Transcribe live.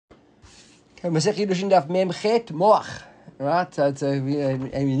Masech Kiddushin daf mem chet moach. Right, so we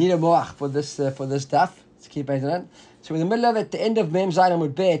need a moach for this stuff. Let's keep it on. So in the middle of it, the end of Mem Zayin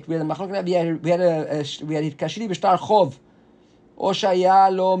Amud Bet, we had Kashiri b'shtar chov. Or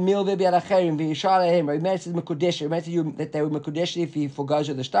shaya lo milve b'yaracherim v'yishar lehem. Rabbi Meir says mekudesh. Rabbi Meir said that they were mekudesh if he forgoes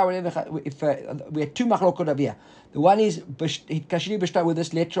with the star. If we had two machlokot over here. The one is Kashiri b'shtar with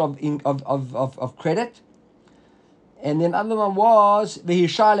this letter of credit. And then the other one was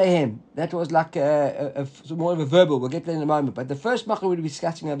v'yishar lehem. That was like more of a verbal. We'll get to that in a moment. But the first machlokot we'll be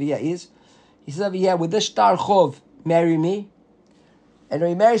discussing over here is, he says over here, with this star chov, marry me. And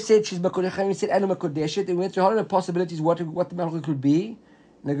when Mary said she's Makudeshet, he said Anu Makudeshet, and we went through all the possibilities what the Malchut could be.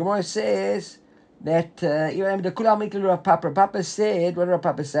 And the Gemara says that Papa said, what did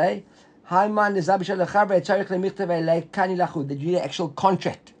Papa say? That you need an actual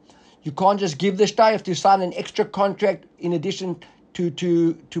contract. You can't just give the star, you have to sign an extra contract in addition to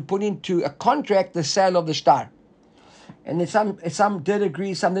put into a contract the sale of the star. And then some did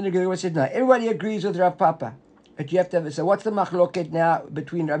agree, some didn't agree. Said no. Everybody agrees with Rav Papa. But you have to have, so what's the machloket now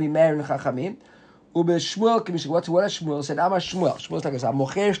between Rabbi Meir and Chachamim? What is Shmuel? Said, I'm a Shmuel. Shmuel's like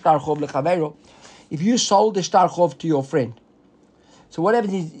mocher shtar chov lechavero. If you sold the shtar chov to your friend, so what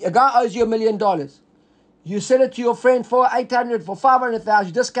happens is, a guy owes you $1 million. You sell it to your friend for $800,000, for $500,000,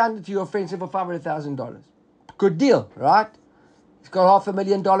 you discount it to your friend, say for $500,000. Good deal, right? He's got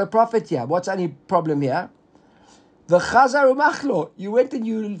 $500,000 profit here. What's any problem here? The Chazar Umachlo, you went and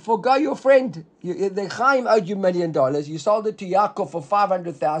you forgot your friend. The Chaim owed you $1 million. You sold it to Yaakov for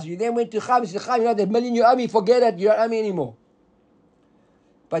 $500,000. You then went to Chaim and said, Chaim, you know that $1 million you owe me, forget it, you don't owe me anymore.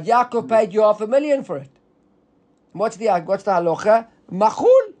 But Yaakov paid you $500,000 for it. What's the halacha?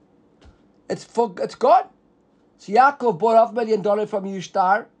 Machul. It's gone. So Yaakov bought $500,000 from you,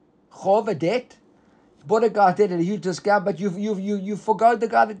 star, chov, a debt. You bought a guy debt at a huge discount, but you forgot the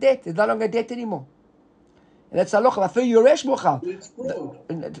guy the debt. It's no longer a debt anymore. And that's halacha. I feel you resh mochal.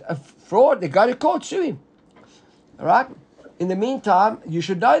 Fraud. They go to court, sue him. All right. In the meantime, you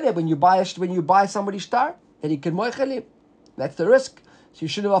should know that when you buy somebody's star, that he can moichel him. That's the risk. So you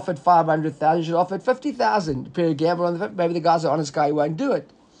should have offered 500,000. You should have offered 50,000. Put a gamble on the maybe the guy's an honest guy. He won't do it.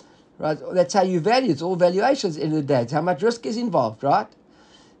 Right. That's how you value. It's all valuations in the day. It's how much risk is involved. Right.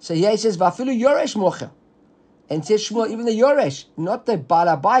 So here he says, "Vafilu yoresh mochel." And says Shmuel, even the Yoresh, not the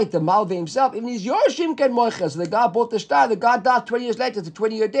Balabait, the Malvi himself, even his Yoreshim can moichel. So the guy bought the star, the guy died 20 years later, it's a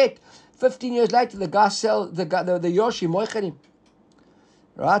 20-year debt. 15 years later, the guy sells the Yoreshim moichel him.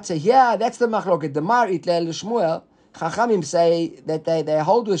 Right? So here, that's the machloket. The Mar Itlel Shmuel, Chachamim say that they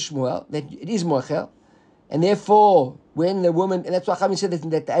hold with Shmuel, that it is moichel, and therefore, when the woman, and that's why Chachamim said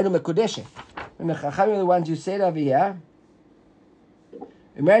that the Einu Mekudeshet. Remember, Chachamim are the ones who said over here,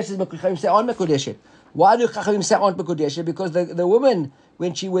 Chachamim says Chachamim say on Mekudeshet. Why do Chachamim say on Mekudeshet? Because the woman,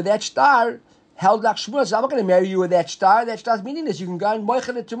 when she with that star, held like Shmuel, said, I'm not going to marry you with that star. That star's meaningless. You can go and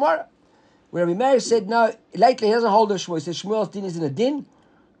moichel it tomorrow. Where Rabbi Meir said, no, lately he doesn't hold of Shmuel. He said Shmuel's din is in a din,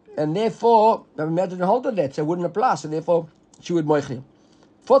 and therefore, Rabbi Meir didn't hold of that, so it wouldn't apply, so therefore, she would moichel him.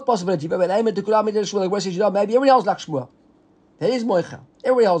 Fourth possibility, but maybe everybody else like Shmuel. That is moichel.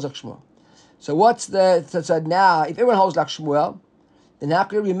 Everybody holds like Shmuel. So so now, if everyone holds like Shmuel, then how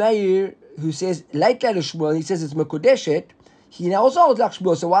can Rabbi Meir, who says like Shmuel, he says it's Mekudeshet, he now also holds like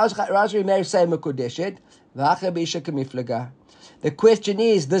Shmuel. So why does Rabbi Meir say Mekudeshet? The question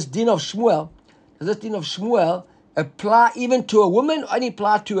is, this din of Shmuel, does this din of Shmuel apply even to a woman, or only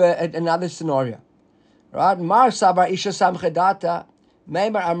apply to another scenario? Right? Mar sabar isha samchedata,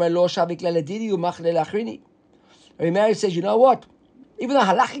 meimar amar lo shavik leladidi umachle lachrini. Rabbi Meir says, you know what? Even though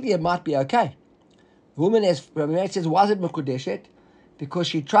halachically it might be okay. The woman, as Rabbi Meir says, was it Mekudeshet? Because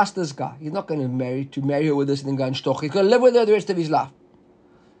she trusts this guy. He's not going to marry her with this and then go and shtoch. He's going to live with her the rest of his life.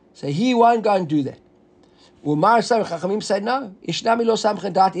 So he won't go and do that. Umar Sam Chachamim said no. Ishnami lo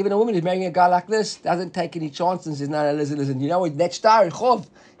samchedat. Even a woman who's marrying a guy like this doesn't take any chances and says, no, listen. You know what? That star in Chov,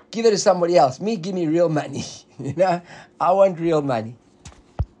 give it to somebody else. Give me real money. You know, I want real money.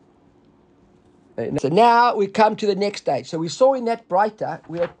 So now we come to the next stage. So we saw in that brighter,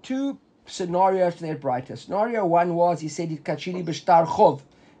 we had two scenarios to that brighter. Scenario one was, he said, Kachili b'shtar chov,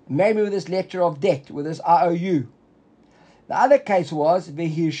 maybe with this letter of debt, with this IOU. The other case was,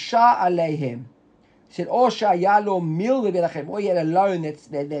 v'hirsha aleihem. He said, or shaya lo mil v'berachem, or he had a loan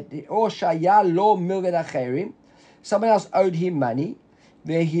or shaya lo mil v'berachem. Someone else owed him money.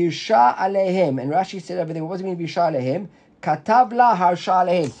 V'hirsha aleihem. And Rashi said over there, what does it mean, v'hirsha aleihem? Katav la harsha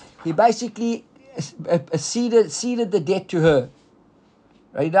aleihem. He basically ceded the debt to her.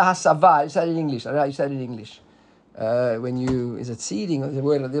 Right? You say it in English. I don't know how you say it in English. Is it ceding?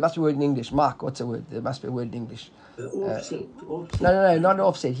 There must be a word in English. Mark, what's the word? There must be a word in English. Offset. No, not an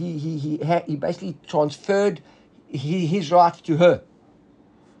offset. He basically transferred his right to her.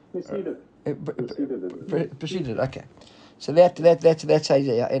 Preceded. Okay. So that's how.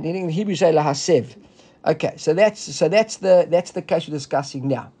 And in Hebrew say lahasev. Okay. So that's the case we're discussing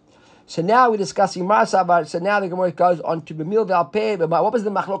now. So now we're discussing Marasabar. So now the Gemara goes on to B'mil V'Alpeh. What was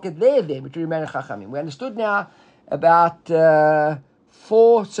the machloket there between Rebbeinu and Chachamim? We understood now about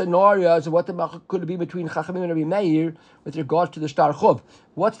 4 scenarios of what the machloket could be between Chachamim and Rabbi Meir with regard to the Shtar Chov.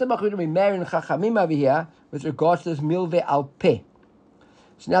 What's the machloket between Meir and Chachamim over here with regard to this B'mil V'Alpeh?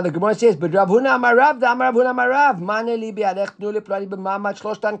 So now the Gemara says, "But Rav Huna Amar Rav, the Amar Rav Huna Amar Rav, Mane li bi'alech tnu leplani b'mamad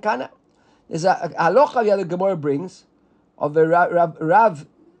shloshtan kana." There's a halacha the Gemara brings of the Rav.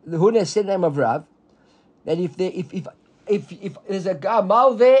 The Huna said the name of Rav, that if there's a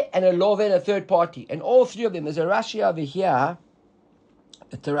Malve and a Love and a third party, and all 3 of them, there's a Rashi over here,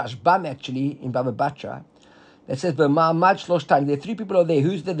 it's a Rashbam actually, in Bava Batra, that says, B'ma'amad shloshtan, there are 3 people over there,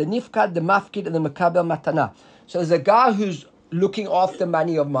 who's there? The Nifkad, the Mafkid, and the Makabel Matana. So there's a guy who's looking after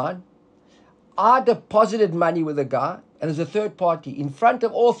money of mine. I deposited money with a guy, and there's a third party, in front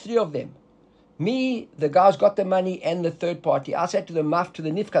of all 3 of them. Me, the guy's got the money, and the third party. I said to the maf, to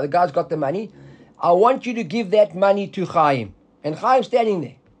the nifka, the guy's got the money. I want you to give that money to Chaim. And Chaim's standing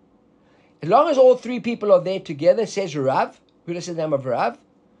there. As long as all 3 people are there together, says Rav, who is the name of Rav,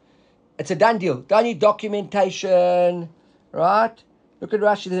 it's a done deal. Don't need documentation, right? Look at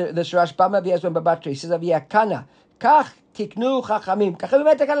Rashi, the Rash Bama Biazwan Babatra. He says, Aviyah Kana, Kach tiknu Chachamim.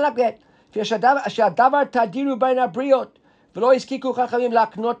 Chachamim et Kana Lapget. Shadavar Tadiru Baina Briot. V'lo yiskiku Chachamim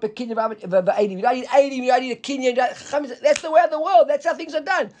laknot b'kinyan v'aydim. You don't need 80, you don't need a kinyan. That's the way of the world. That's how things are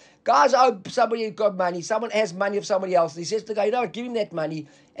done. Guys owe somebody who's got money. Someone has money of somebody else. He says to the guy, you know what, give him that money.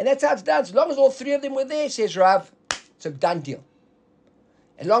 And that's how it's done. As long as all 3 of them were there, says Rav, it's a done deal.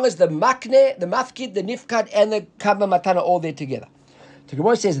 As long as the makne, the mafkid, the nifkad, and the kabba matana are all there together. So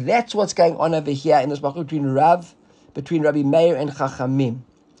Gemara says that's what's going on over here in this machloket between Rabbi Meir and Chachamim.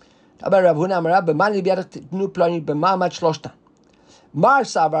 Mar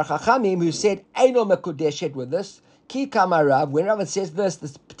Savar Chachamim, who said Eino Mekudeshet with this, Ki Kama Rav, when Rav says this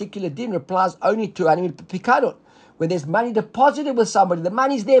particular din replies only to Animil Pikadon. When there's money deposited with somebody, the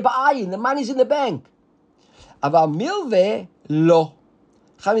money's there by ayin, the money's in the bank. Aval Milve, lo.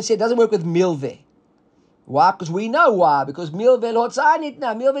 Chachamim said it doesn't work with Milve. Why? Because we know why. Because Milve lo tzanit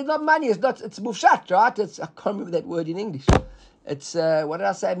now. Milve is not money, it's mufshat, right? I can't remember that word in English. It's what did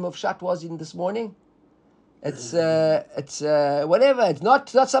I say mufshat was in this morning? It's whatever. It's not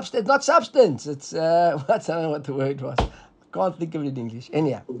substance. It's I don't know what the word was. I can't think of it in English.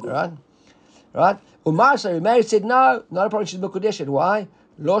 Anyhow, right? Umar Mary said no, not a problem. She's mekudeshet. Why?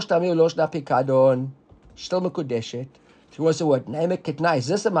 Losh tamir losh na pikadon. Still mekudeshet. She was the word name it ketnai. Is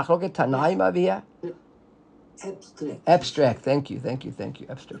this a machloket tanaim over here? Abstract. Thank you.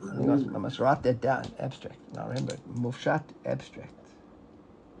 Abstract. I must write that down. Abstract. Now remember, mufshat, abstract.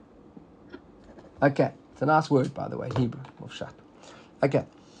 Okay. It's a nice word, by the way, Hebrew, mufshat. Okay. It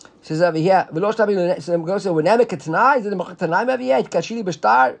says over here, so I'm going to say, when Namek Tanai, is it the Machak Tanaim over here? It Kashili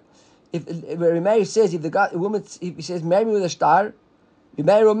Bashtar. If Mary says, if the woman, if he says, marry me with a star, you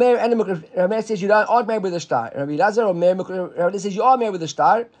marry or marry, and Mary says, you aren't married with a star. Rabbi Lazar or Mary, Rabbi says, you are married with a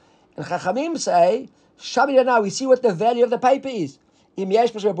star. And Chachamim say, now we see what the value of the paper is. 3 way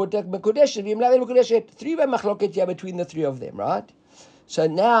machloket here between the 3 of them, right? So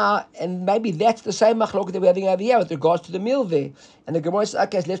now, and maybe that's the same machloket that we're having over here with regards to the milveh. And the Gemara says,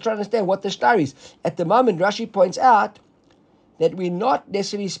 okay, so let's try to understand what the star is. At the moment, Rashi points out that we're not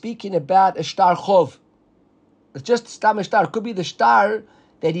necessarily speaking about a star chov. It's just stam star. It could be the star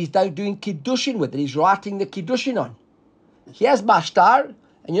that he's doing Kiddushin with, that he's writing the Kiddushin on. He has star.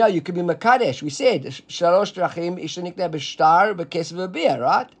 And you could be Makadesh. We said, Shalosh Drachim Ishanikna B'Shtar B'Kesef B'Beer,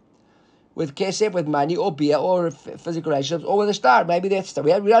 right? With Kesef, with money, or beer, or physical relationships, or with a star. Maybe that's star.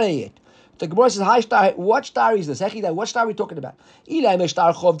 We haven't done it yet. The Gemara says, hi, star. What star is this? What star are we talking about? If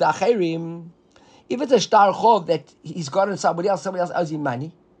it's a star chov that he's got on somebody else owes him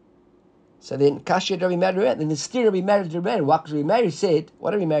money. So then, Kasher Rabbi Meir, then the still Rabbi Meir, why? Because Rabbi Meir said, what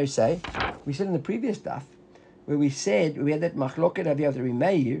did Rabbi Meir say? We said in the previous stuff, where we said, we had that machloket of Rabbi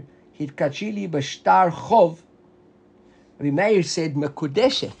Meir, hit kachili b'shtar chov. Rabbi Meir said,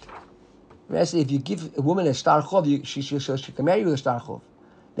 mekudeshet. Rabbi said, if you give a woman a star chov, she can marry with a star chov.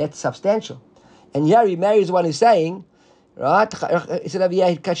 That's substantial. And here Rabbi Meir is the one who's saying, right, he said,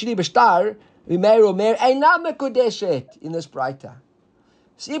 hit kachili b'shtar, Rabbi Meir omer, einam mekudeshet, in this braita.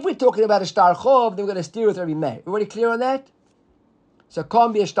 So if we're talking about a star chov, then we're going to steer with Rabbi Meir. Everybody clear on that? So it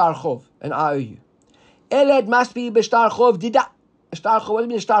can't be a star chov, an IOU. Eled must be b'shtar chov dida. A star chov, what does it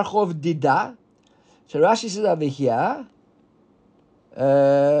mean, star chov dida? So Rashi says over here,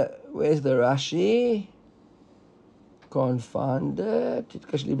 where's the Rashi? Can't find it.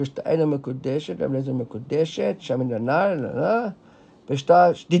 תתקש לי בשתיים המקודשת, המלאכת המקודשת, שם ננה,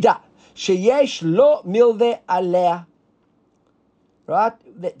 בשתה שדידה, שיש לו מלווה עליה. Right?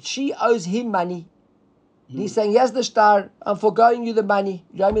 That she owes him money. He's saying, here's the star, I'm foregoing you the money.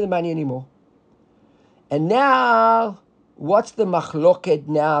 You don't owe me the money anymore. And now, what's the machloket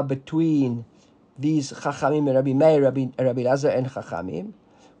now between these Chachamim and Rabbi Meir, Rabbi Lazar and Chachamim?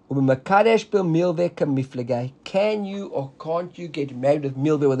 Can you or can't you get married with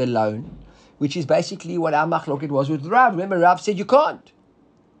milveh with a loan? Which is basically what our machloket was with Rav. Remember, Rav said you can't.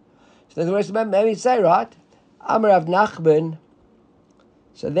 So the rest of maybe say, right? Amar Rav Nachman.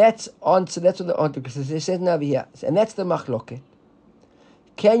 So that's on. So that's what the answer. Because it says over here, and that's the machloket.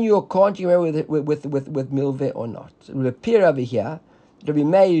 Can you or can't you marry with milveh or not? So it will appear over here. Rabbi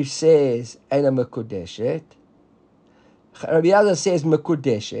Meir says Eina Mekudeshet. Rabbi Elazar says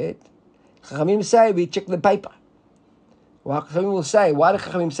Mekudeshet. Chachamim say we check the paper. Well, Chachamim will say, why do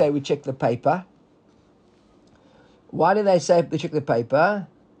Chachamim say we check the paper? Why do they say we check the paper?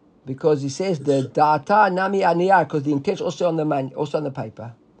 Because he says the data nami aniyar, because the intent also on the money, also on the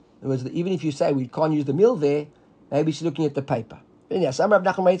paper. In other words, even if you say we can't use the milveh, maybe she's looking at the paper. He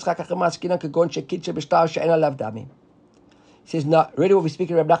says no. Really, what we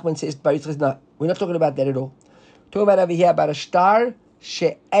speak of Reb Nachman says, no, we're not talking about that at all. Talking about over here about a star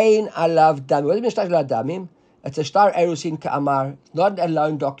she'ein alav damim. What does it mean, star she'ein alav damim? It's a star erusin ka'amar. It's not a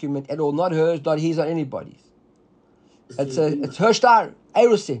loan document at all. Not hers, not his, not anybody's. It's her star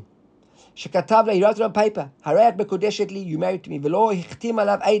erusin. Shekatav la, he wrote it on paper. Harayat mekudeshet li, you married to me. V'lo hichtim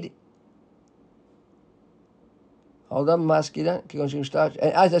alav eid. Hold on, maskidan.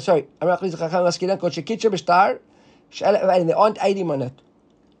 Sorry, I'm not going to chacham maskidan. Kol shekitcha b'star she'el and there aren't eidim on it.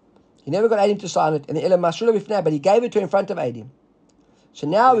 He never got Eidim to sign it, and the Elam Masrula b'fnei, but he gave it to him in front of Eidim. So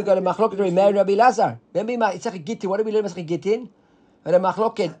now we've got a machloket to marry Rabbi Lazar. Remember, it's like a gittin. What do we learn as a gittin? And a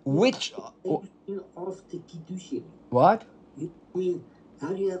machloket, which... Of the Kiddushin. What? How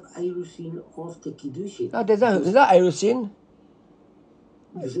do you have Eirusin of the Kiddushin? No, there's no Eirusin.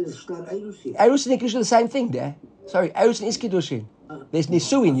 It's not Eirusin. Eirusin and Kiddushin are the same thing there. Sorry, Eirusin is Kiddushin. There's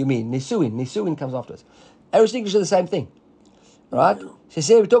Nisuin, you mean. Nisuin comes after us. Eirusin and Kiddushin are the same thing. Right? So he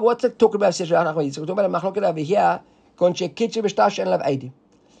said, what's it talking about? We're talking about a machloket over here.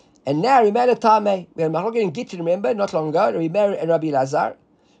 And now, we made a time, we had a machloket in Gittin, remember, not long ago, Rabbi Meir and Rabbi Lazar,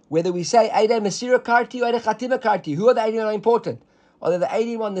 whether we say Eidei Mesira Karti or Eidei Chatima Karti. Who are the Eidim that are important? Are they the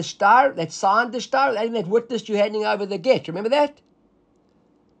Eidim on the star that signed the star, or the Eidim that witnessed you handing over the get? Remember that?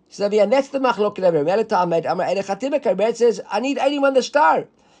 So, and that's the machloket over here. We had a time, Eidei Chatima Karti. It says, I need Eidim on the star.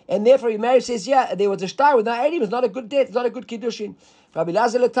 And therefore, Mary says, yeah, there was a star with no Eidim. It's not a good death. It's not a good Kiddushin. Rabbi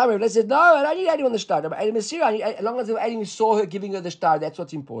Lazar says, no, I don't need Eidim on the star. Eidim is serious. As long as the Eidim saw her giving her the star, that's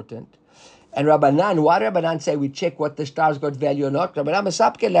what's important. And Rabbanan, why did Rabbanan say we check what the star's got value or not? Rabbanan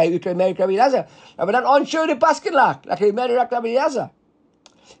Masapke la utre married Rabbi Lazar. Rabbanan on sure the basket like he married Rabbi Lazar.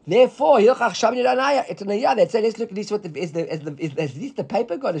 Therefore, Hilchach Shamni Ranaya, it's an ayah that says, let's look at this. What is this the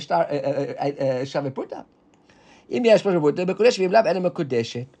paper got a star Shavuot?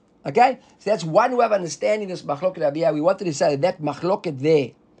 Okay, so that's one way of understanding this machloket abiyah. We wanted to say that machloket there,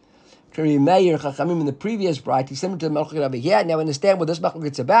 Rabbi Meir Chachamim in the previous bright, he sent it to the machloket abiyah. Now we understand what this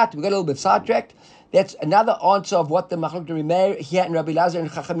machloket's about. We got a little bit sidetracked. That's another answer of what the machloket Rabbi Meir here and Rabbi Lazar and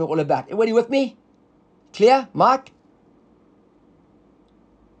Chachamim are all about. Everybody with me? Clear, Mark?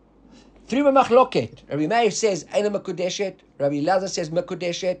 Through the machloket, Rabbi Meir says Eina Mekudeshet, Rabbi Lazar says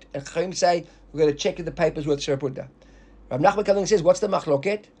Mekudeshet, and Chachamim say we're going to check if the papers with Sharapuda. Rabbi Nachman comes and says, what's the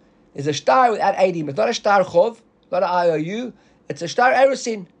machloket? It's a star without Eidim. It's not a star chov, not an IOU. It's a star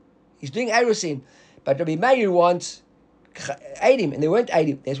erusin. He's doing erusin. But Rabbi Meir wants Eidim, and they weren't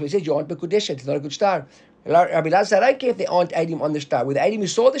Eidim. That's why he says you aren't Mekudeshet. It's not a good star. Rabbi Lazar said, I don't care if they aren't Eidim on the star. With Eidim, you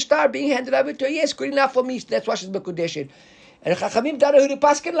saw the star being handed over to her. Yes, good enough for me. That's why she's Mekudeshet. And Chachamim don't know who the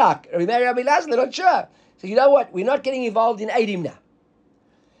paskin like. Rabbi Meir, Rabbi Lazar, they're not sure. So you know what? We're not getting involved in Eidim now.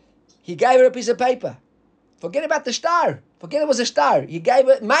 He gave her a piece of paper. Forget about the star. Forget it was a star. He gave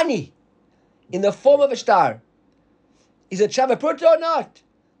her money in the form of a star. Is it Shavaputa or not?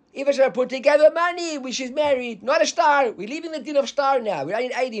 If it's Shavaputa, he gave her money. She's married, not a star. We're leaving the din of star now. We're not in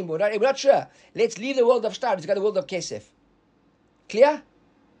Eidim. We're not sure. Let's leave the world of star. Let's go to the world of Kesef. Clear?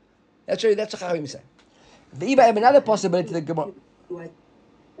 That's what Chachamim say. The Iba have another possibility. The Gemara.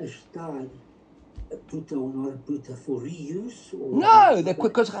 A star, Puta or not Puta for reuse? Or no,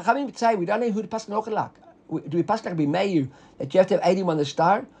 because Chachamim say we don't know who the paskin like. Do we pass like Rabbi Meir that you have to have Eidim on the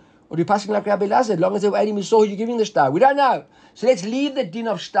star? Or do we pass like Rabbi Lazar? As long as they have Eidim, you saw who you're giving the star. We don't know. So let's leave the din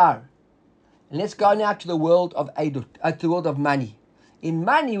of star. And let's go now to the world of Eidut, to the world of money. In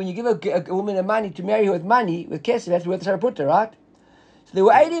money, when you give a woman a money to marry her with money, with kesef, that's worth Saraputta, right? So there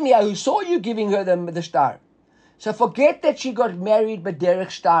were Eidim here who saw you giving her the star. So forget that she got married by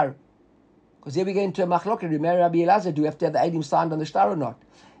derech star. Because here we get into a machloket. We marry Rabbi Elazar. Do we have to have the Eidim signed on the star or not?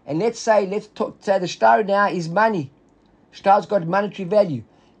 And let's say the star now is money. Star's got monetary value.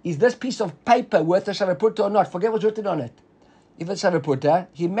 Is this piece of paper worth a Saraputta or not? Forget what's written on it. If it's Saraputta,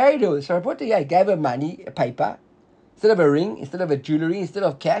 he married her with Saraputta. Yeah, he gave her money, a paper. Instead of a ring, instead of a jewelry, instead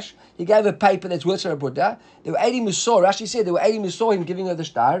of cash, he gave her paper that's worth Saraputta. There were 80 who saw, Rashi said, there were 80 who saw him giving her the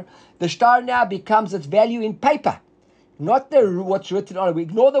star. The star now becomes its value in paper, not what's written on it. We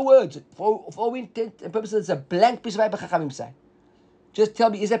ignore the words. For all intent and purposes, it's a blank piece of paper, Chachamim say. Just tell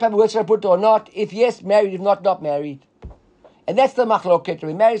me, is that paper worth Saraputta or not? If yes, married. If not, not married. And that's the machloket.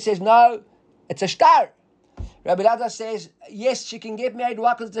 Rabbi Meir says, no, it's a star. Rabbi Elazar says, yes, she can get married.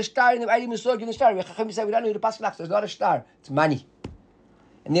 Why? Because it's a star, and the Eidim Yisrael give the star. Chachamim say, we don't need a paschalach, so it's not a star. It's money.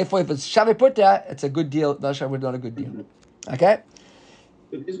 And therefore, if it's Shaviputta, it's a good deal. Not Shaviputta, not a good deal. Okay?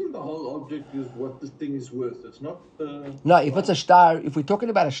 But isn't the whole object is what this thing is worth? It's not... No, if it's a star, if we're talking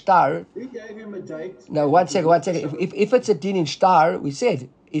about a star... We gave him a date. No, one second. If it's a din in star, we said,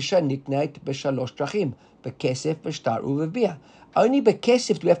 Isha niknait b'shalosh drachim, b'kesef, b'shtar, u'v'biyah. Only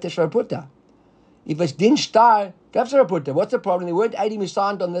b'kesef do we have to Shaviputta. If it's din star, what's the problem? The word Eidim is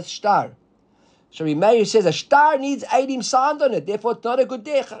signed on this star. So Rabbi Meir says a star needs Eidim signed on it. Therefore, it's not a good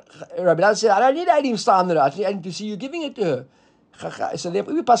day. Rabbi Elazar said, I don't need Eidim signed on it. I need to see you giving it to her. So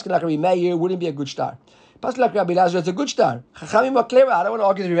therefore, if you pass like Rabbi Meir, it wouldn't be a good star. Pass like Rabbi Elazar, it's a good star. Chachamim are clever. I don't want to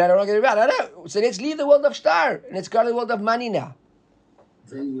argue with Rabbi. I don't know. So let's leave the world of star and let's go to the world of money now.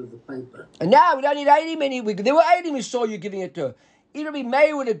 Value of the paper. And now we don't need Eidim anymore. There were Eidim who saw you giving it to her. Even Rabbi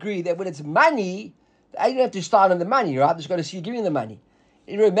Meir would agree that when it's money, the Eidim have to start on the money, right? They're just going to see you giving the money.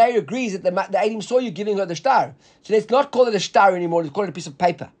 Rabbi Meir agrees that the Eidim saw you giving her the star. So let's not call it a star anymore, let's call it a piece of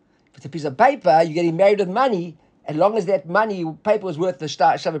paper. If it's a piece of paper, you're getting married with money, as long as that money, paper was worth the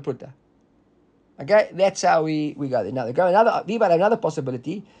star, Shaviputta. Okay? That's how we go there. Now, they go another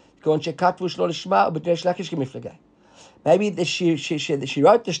possibility. Go and check Katvu Shlo Lishma or B'nei Shlakish Gemiflagay. Maybe she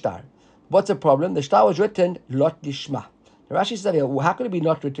wrote the star. What's the problem? The star was written Lot Lishma. Rashi says, well, how could it be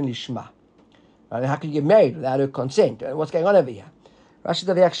not written Lishma? Right? How could you get married without her consent? What's going on over here? Rashi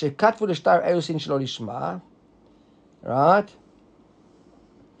says, actually, Katvu the star Erusin Shlo Lishma. Right?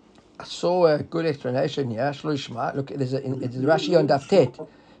 I saw a good explanation here. Shlo Lishma. Look, there's Rashi on Daf Tet.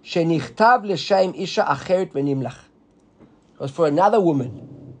 Shenichtav l'shem isha acheret v'nimlach. It was for another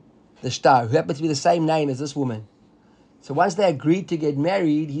woman, the star, who happens to be the same name as this woman. So once they agreed to get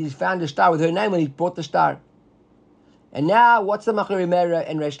married, he found a star with her name when he bought the star. And now, what's the Machar Mera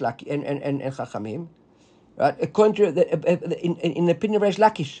and Reish Lakish and Chachamim? Right? According to in the opinion of Reish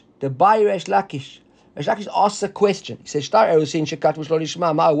Lakish, the buyer Reish Lakish asks a question. He says, "Star erusin shekat v'shlo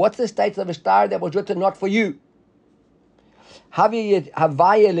lishma." What's the status of a star that was written not for you? Havaya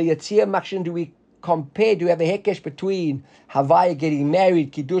leyatzia makshin. Do we compare? Do we have a hekesh between Havaya getting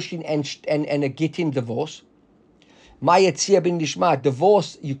married, Kiddushin, and a Gittin divorce? Mayatzia bin lishma,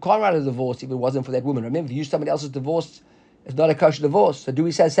 divorce. You can't write a divorce if it wasn't for that woman. Remember, if you use somebody else's divorce, it's not a kosher divorce. So do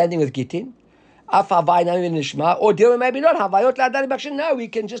we say the same thing with Gittin? Or do we maybe not? Havayot la'adari makshin. No, we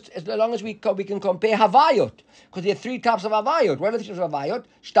can just, as long as we can compare Havayot, because there are three types of Havayot. What are the types of Havayot?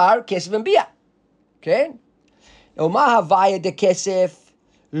 Star, Kesef, and Bia. Okay. Oma Havaya de Kesef.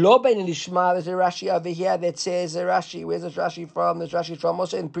 Lo ben lishma. There's a Rashi over here that says a Rashi. Where's this Rashi from? This Rashi from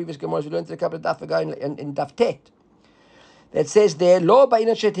also in previous Gemaras. We learned it a couple of daf ago in Daf Tet. That says there, Lo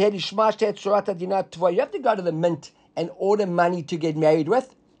ba'ina she'teh lishma she'teh tzurat adina tva. You have to go to the mint and order money to get married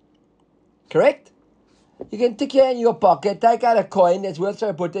with. Correct? You can take it in your pocket, take out a coin that's worth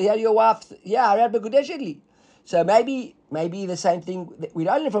so put it here. Your wife, so maybe the same thing. We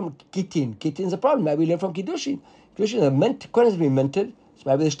don't learn from Gittin. Gittin's a problem. Maybe we learn from Kiddushin. Kiddushin, the mint coin has been minted, so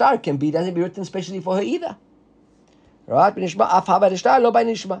maybe the star doesn't be written specially for her either. Right?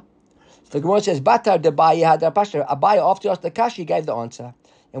 So the Gemara says, "Batar de Abaye had a pastor." Abaye, after he asked the kash, he gave the answer.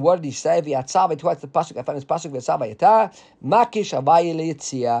 And what did he say? V'yatzav, towards the pasuk. I found this pasuk v'yatzav v'yata makish Abaye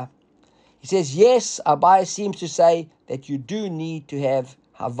leyitzia. He says, yes, Abaye seems to say that you do need to have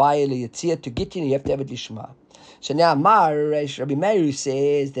Havaya leyitzia to get in. You have to have it lishma. So now, Rabbi Meir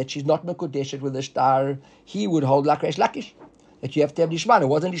says that she's not mekudeshet with a star. He would hold like Reish Lakish, that you have to have lishma. It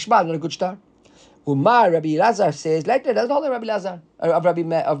wasn't lishma, not a good star. Umar, Rabbi Elazar says, later, that's all the Rabbi Elazar, of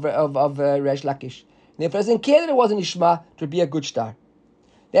Reish Lakish. And if it doesn't care that it wasn't Ishma, it would be a good star.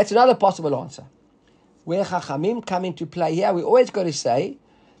 That's another possible answer. Where Chachamim come into play here, we always got to say,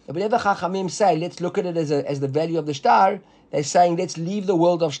 that whenever Chachamim say, let's look at it as the value of the star, They're saying, let's leave the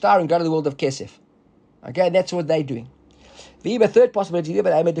world of star and go to the world of kesef. Okay, that's what they're doing. The third possibility,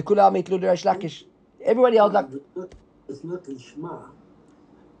 everybody else like... It's not Lishma.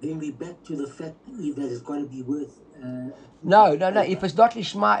 Then we back to the fact that it's got to be worth... No. If it's not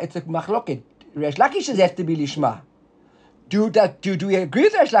Lishma, it's a machloket. Resh Lakish has to be Lishma. Do we agree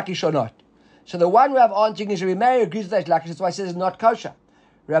with Resh Lakish or not? So the one we have answering is Rabbi Meir agrees with Resh Lakish. That's why he says it's not kosher.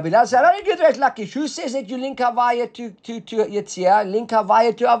 Rabbi Lazar, I don't agree with Resh Lakish. Who says that you link Havaya to Yetzirah, link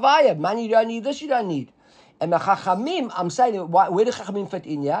Havaya to Havaya? Money you don't need, this you don't need. And the Chachamim, I'm saying, where do Chachamim fit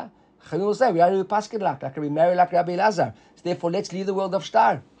in, yeah? Chachamim will say, we don't do Paskin like Rabbi Meir, like Rabbi Lazar. So therefore, let's leave the world of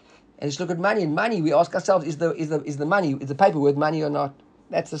star. And let's look at money. And money, we ask ourselves, is the money, is the paper worth money or not?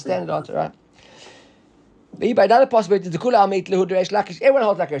 That's the standard answer, right? By another possibility, the Kula Amit Lehu Resh Lakish. Everyone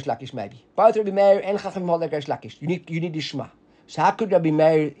holds like Resh Lakish, maybe. Both Rabbi Meir and Chachamim hold like Resh Lakish. You need Lishma. So how could Rabbi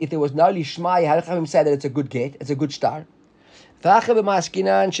Meir, if there was no Lishma, how did Chachamim say that it's a good gate, it's a good star? Really,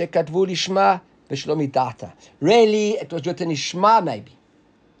 it was written Lishma, maybe.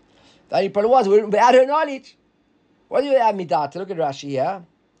 The only problem was, without her knowledge. What do you have midata? Look at Rashi here.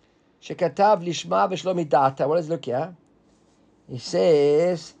 Shekatav Lishma v'shlo midata. What does it look here? He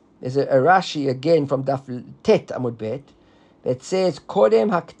says, there's a Rashi again from Daf Tet Amud Bet that says, Kodem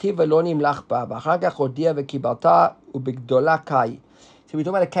haktiv v'lo nimlach ba, v'achar kach hodia v'kibalta u'bigdola kai. So we're talking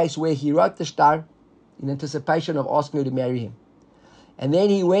about a case where he wrote the star in anticipation of asking her to marry him. And then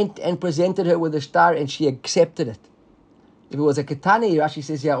he went and presented her with the star and she accepted it. If it was a Ketani, Rashi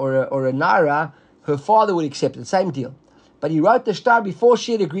says here, or a Nara, her father would accept it, same deal. But he wrote the star before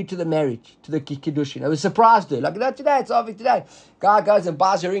she had agreed to the marriage, to the Kiddushin. It was surprised her. Like that today, it's obvious today. Guy goes and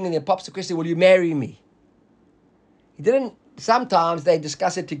buys a ring and then pops the question, will you marry me? He didn't, sometimes they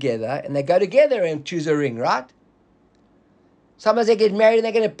discuss it together and they go together and choose a ring, right? Sometimes they get married and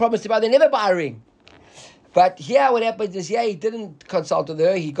they're going to promise to buy, they never buy a ring. But here what happened is, he didn't consult with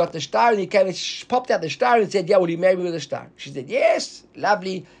her. He got the star and he came and popped out the star and said, will you marry me with the star? She said, yes,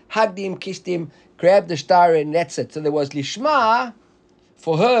 lovely, hugged him, kissed him, grabbed the star and that's it. So there was Lishma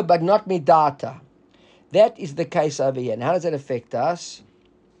for her, but not Midata. That is the case over here. And how does that affect us?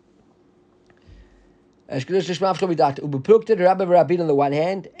 Ubepukted Rabbi Rabin on the one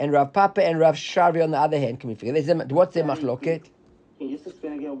hand, and Rav Papa and Rav Sharvi on the other hand. Can we figure? What's their machloket? Can you just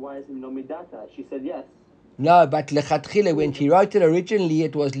explain again why is it no Midata? She said yes. No, but lechatchile, when she wrote it originally,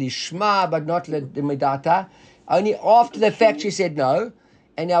 it was Lishma, but not Midata. Only after the fact she said no.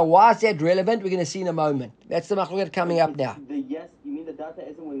 And now, why is that relevant? We're going to see in a moment. That's the machloket coming up now. The yes, you mean the data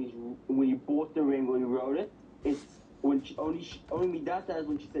isn't when you bought the ring or you wrote it? It's when only midata is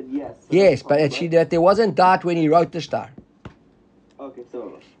when she said yes. So yes, but that there wasn't dat when he wrote the star. Okay,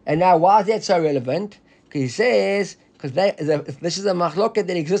 so. And now, why is that so relevant? Because he says, this is a machloket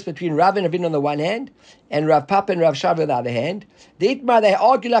that exists between Rav and Ravin on the one hand, and Rav Papa and Rav Shav on the other hand. They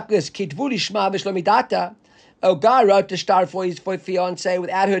argue like this: Kitvu lishma v'shlo midata. A guy wrote the star for his fiancée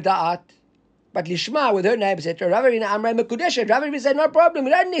without her da'at. But Lishma, with her name, etc. Rav Ravina Amrei Mekudeshet. Rav Ravina said, no problem.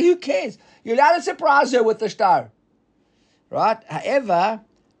 Who cares? You're allowed to surprise her with the star. Right? However,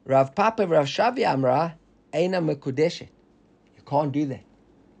 Rav Papa Rav Shavi Amra, Eina Mekudeshet. You can't do that.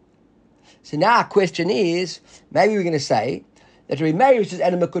 So now our question is, maybe we're going to say that Rabbi Meir says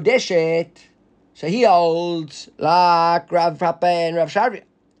Eina Mekudeshet, so he holds like Rav Papa and Rav Shavi.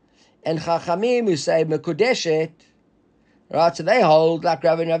 And Chachamim who say Mekudeshet, right? So they hold like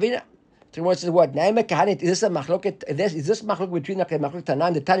Rav and Ravina. So what says what? Naima Kahanit, is this a machloket? Is this machloket between the machloket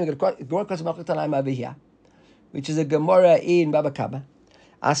Tanaim? The time we're going to go across the machloket Tanaim over here, which is a Gemara in Baba Kama.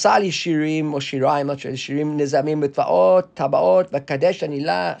 Asali Shirim or Shiraim, not sure, Shirim Nizamim Mitvaot, Tabaot, Vakadesh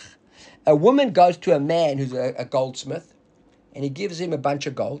Anilach. A woman goes to a man who's a goldsmith, and he gives him a bunch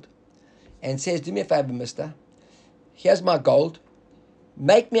of gold, and says, do me a favor, mister. Here's my gold.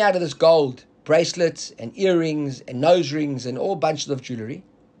 Make me out of this gold bracelets and earrings and nose rings and all bunches of jewelry.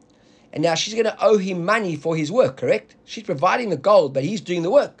 And now she's going to owe him money for his work, correct? She's providing the gold, but he's doing the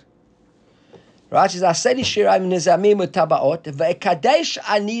work. Right? She says, I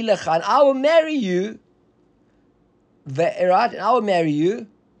will marry you. Right? And I will marry you.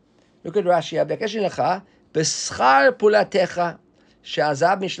 Look at Rashi.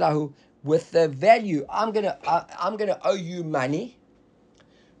 With the value, I'm gonna owe you money.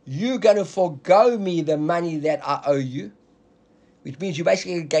 You're going to forego me the money that I owe you, which means you're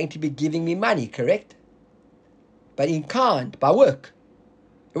basically going to be giving me money, correct? But in kind, by work.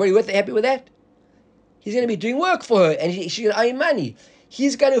 Everybody happy with that? He's going to be doing work for her, and she's going to owe him money.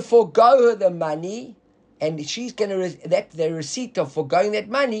 He's going to forego her the money, and she's going to, the receipt of foregoing that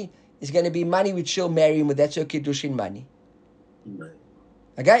money is going to be money which she'll marry him with. That's her Kiddushin money.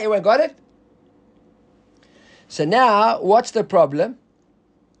 Okay, everyone got it? So now, what's the problem?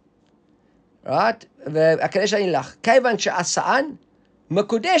 Right? Akadesh Anilach. Kevan she'asa'an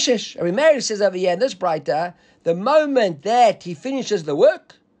mekudeshesh. Rabbi Meir says over here in this brighter, the moment that he finishes the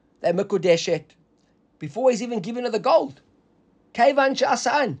work, they mekudeshet. Before he's even given her the gold. Kevan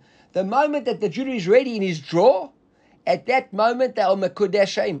she'asa'an. The moment that the jewelry is ready in his drawer, at that moment they are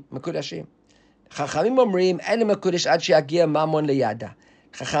mekudeshim. Chachamim omrim, ene mekudesh ad she'agia mamon liyada.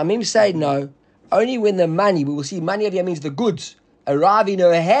 Chachamim say no. Only when the money, we will see money over here means the goods, arrive in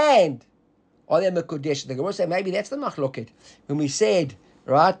her hand, are they mekudesh. The Gemara say maybe that's the machloket. When we said,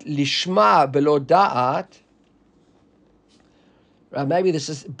 right, lishma below da'at, right, maybe this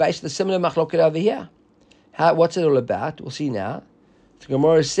is based on the similar machloket over here. What's it all about? We'll see now. The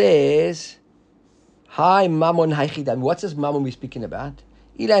Gemara says, hi mamon haichidam. What's this mamon we're speaking about?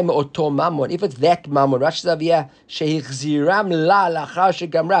 If it's that mammon,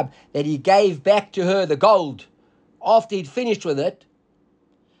 that he gave back to her the gold after he'd finished with it,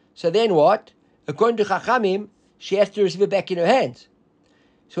 so then what? According to Chachamim, she has to receive it back in her hands.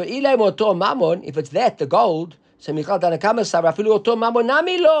 So if it's that, the gold, so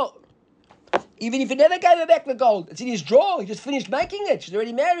even if he never gave her back the gold, it's in his drawer, he just finished making it, she's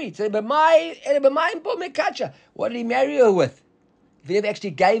already married. So what did he marry her with? If he never actually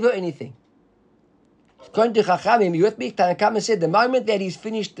gave her anything. According to Chachamim, you with me? Tanakama said the moment that he's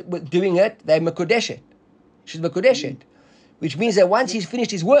finished with doing it, they mekudeshet. She's mekudeshet. Which means that once he's finished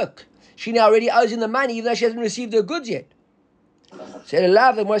his work, she now already owes him the money, even though she hasn't received her goods yet. So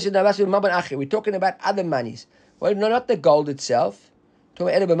we're talking about other monies. Well, no, not the gold itself. We're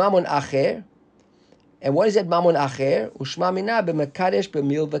talking about mamon acher. And what is that mamon acher? Ushma mina b'mekadesh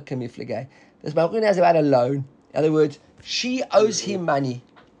b'milva kemiflegay. This mamon is about a loan. In other words, she owes him money.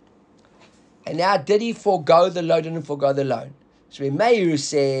 And now, did he forego the loan? Didn't forego the loan. So Meir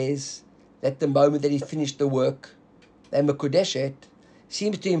says that the moment that he finished the work, and mekudeshet,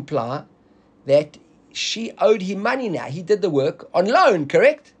 seems to imply that she owed him money now. He did the work on loan,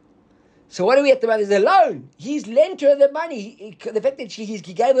 correct? So what do we have to about? There's a loan. He's lent her the money. The fact that he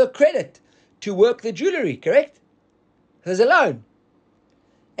gave her credit to work the jewelry, correct? There's a loan.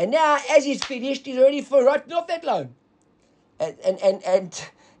 And now, as he's finished, he's already forgotten off that loan. And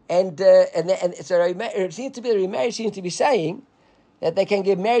so it seems to be the remarriage seems to be saying that they can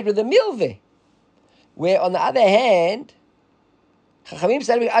get married with a milveh, where on the other hand, Chachamim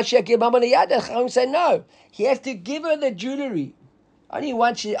say no, he has to give her the jewelry. Only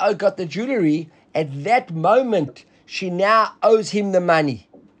once she got the jewelry, at that moment she now owes him the money,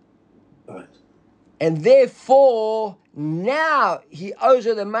 Right. and therefore now he owes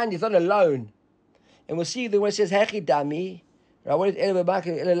her the money. It's not a loan. And we'll see when it says hechidami. And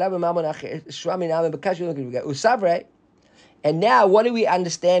now, what do we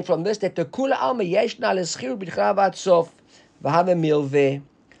understand from this? That the kula alma yeshna l'schir b'chravat sof v'hava milveh.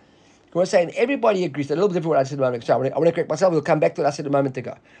 We're saying everybody agrees. A little bit different what I said a moment ago. I want to correct myself. We'll come back to what I said a moment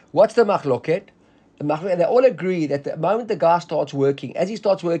ago. What's the machloket? They all agree that the moment the guy starts working, as he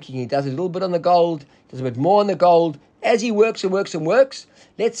starts working, he does a little bit on the gold, does a bit more on the gold. As he works and works and works,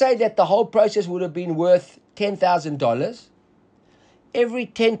 let's say that the whole process would have been worth $10,000. Every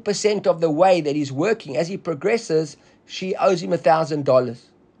 10% of the way that he's working, as he progresses, she owes him $1,000.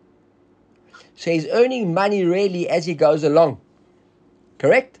 So he's earning money really as he goes along.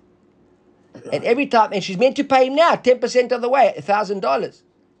 Correct? And every time, and she's meant to pay him now, 10% of the way, $1,000.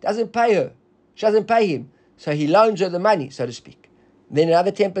 Doesn't pay her. She doesn't pay him. So he loans her the money, so to speak. Then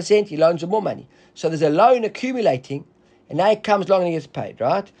another 10%, he loans her more money. So there's a loan accumulating, and now he comes along and he gets paid,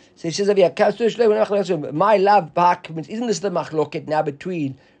 right? So he says over here, my love, isn't this the machloket now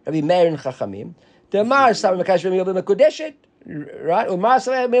between Rabbi Meir and Chachamim? The Mar Mekudeshet, right?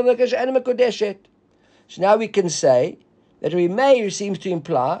 So now we can say that Rabbi Meir seems to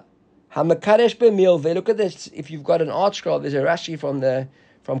imply Hamakadesh b'milveh. Look at this. If you've got an art scroll, there's a Rashi from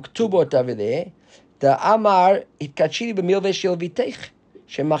Ketubot over there. The Amar Hitkachiri b'milveh shel vitech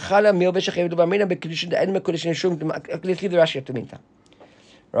shemachala milveh shechev d'varmina b'kedushin de'en mekudeshin shum. Let's leave the Rashi at the meantime.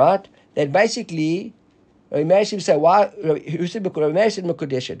 Right? That basically, Rabbi Meir seems to say, why? Who said Rabbi Meir said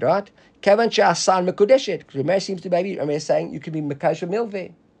mekudeshet, right? Kavan she'asan mekudeshet. Because Rabbi Meir seems to maybe Rabbi Meir saying you can be mekadosh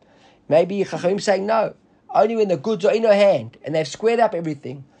b'milveh. Maybe Chachamim saying no. Only when the goods are in her hand and they've squared up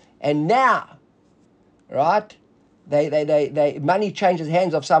everything. And now, right, they money changes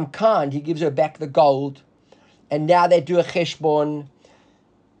hands of some kind. He gives her back the gold, and now they do a cheshbon.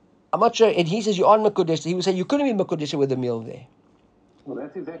 I'm not sure. And he says you're on Mekudesh. He would say you couldn't be Mekudesh with a meal there. Well,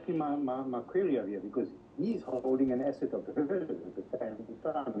 that's exactly my query over here, because he's holding an asset of hers at the same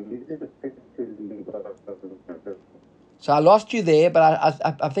time. So I lost you there, but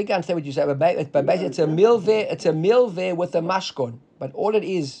I think I understand what you say. But basically, it's a milveh. It's a milveh with a mashkon. But all it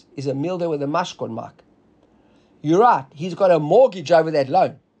is a milveh with a mashkon, Mark. You're right. He's got a mortgage over that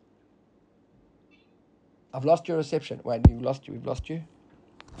loan. I've lost your reception. Wait, we've lost you.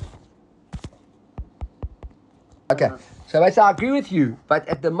 Okay. So basically, I agree with you. But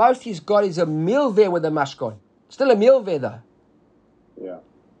at the most he's got is a milveh with a mashkon. Still a milveh though. Yeah.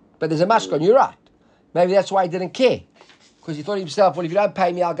 But there's a mashkon. You're right. Maybe that's why he didn't care. Because he thought to himself, well, if you don't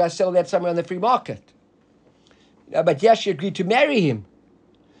pay me, I'll go sell that somewhere on the free market. But yes, she agreed to marry him.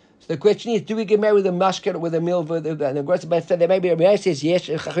 So the question is, do we get married with a mashkon or with a milveh? And the Gemara says, there maybe Rabbi says yes,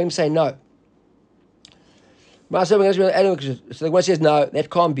 and Chachamim say no. So the Gemara says no, that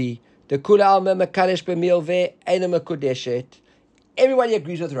can't be. The kula alma mekadesh b'milveh ena mekudeshet. Everybody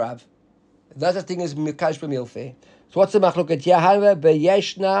agrees with Rav. That's the thing is mekadesh b'milveh. So what's the machloket? Yahava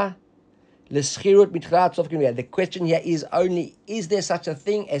b'yeshna l'schirut mitchilat sof kimiyah. The question here is only: is there such a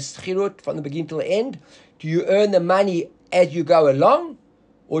thing as schirut from the beginning to the end? Do you earn the money as you go along,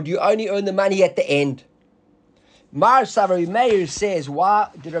 or do you only earn the money at the end? Mar Rabbi Meir says. Why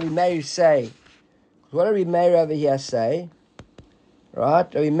did Rabbi Meir say? What did Rabbi Meir over here say?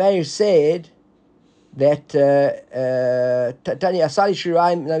 Right, Rabbi Meir said that Tani Asali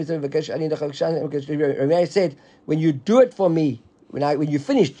Shiraim. Rabbi Meir said, when you do it for me, when you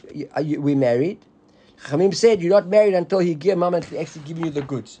finished, we married. Chachamim said you're not married until he give Mama actually giving you the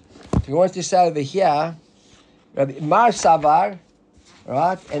goods. So he wants to say over here, Rabbi Mar Savar,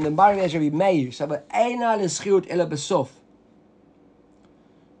 right, and the Mar is Rabbi Meir. Savar Eina l'schirut ela besof.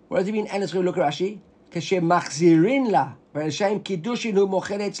 What does it mean? Eina l'schirut? Look at Rashi. Kashem machzirin la. Why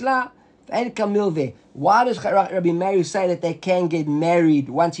does Rabbi Meir say that they can get married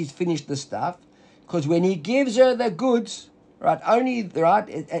once he's finished the stuff? Because when he gives her the goods, right, only right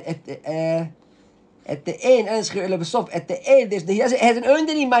at the end, at the end, he hasn't earned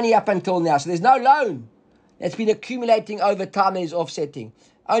any money up until now, so there's no loan that's been accumulating over time and is offsetting.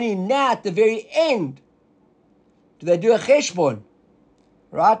 Only now at the very end do they do a cheshbon,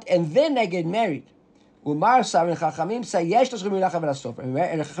 right, and then they get married. Umar Sav and Chachamim say yesh l'schirut milachah v'lasof. And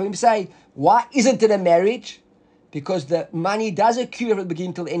Chachamim say, why isn't it a marriage? Because the money does accrue from the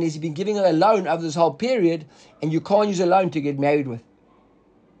beginning till the end. He's been giving her a loan over this whole period, and you can't use a loan to get married with.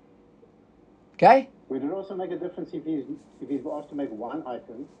 Okay? Would it also make a difference if he's asked to make one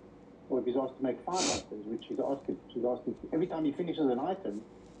item, or if he's asked to make 5 items, which she's asking every time he finishes an item?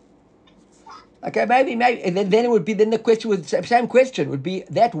 Okay, maybe, and then it would be the question would same question would be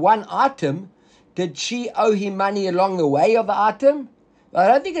that one item. Did she owe him money along the way of the item? Well, I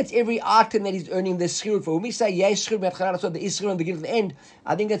don't think it's every item that he's earning the schirut for. When we say yes, schirut, so there is schirut on the beginning to the end,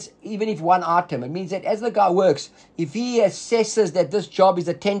 I think it's even if one item. It means that as the guy works, if he assesses that this job is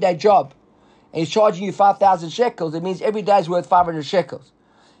a 10-day job, and he's charging you 5,000 shekels, it means every day is worth 500 shekels.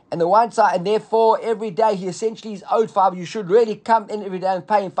 And the one side, and therefore every day he essentially is owed 5. You should really come in every day and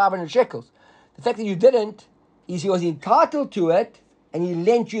pay him 500 shekels. The fact that you didn't is he was entitled to it, and he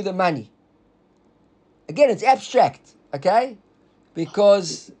lent you the money. Again, it's abstract, okay?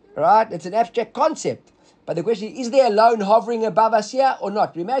 Because, right, it's an abstract concept. But the question is there a loan hovering above us here or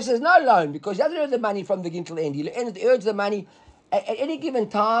not? Remember, says no loan because he doesn't earn the money from the beginning till the end. He earns the money. At any given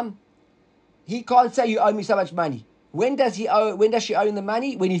time, he can't say you owe me so much money. When does she owe him the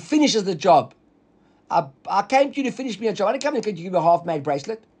money? When he finishes the job. I came to you to finish me a job. I didn't come to give you a half-made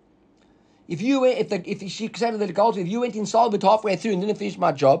bracelet. If she said to the gold, if you went insolvent halfway through and didn't finish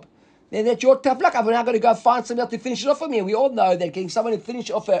my job, then that's your tough luck. I've now got to go find somebody else to finish it off for me. And we all know that getting someone to finish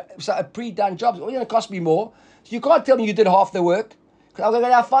off a pre-done job is only going to cost me more. So you can't tell me you did half the work. Because I'm going to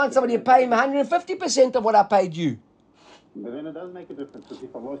now find somebody to pay him 150% of what I paid you. But then it does make a difference. Because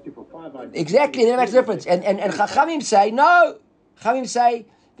if I've asked you for 5... Exactly, then it makes a difference. And Chachamim say, no. Chachamim say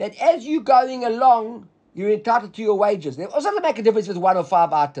that as you're going along, you're entitled to your wages. It also doesn't make a difference with 1 or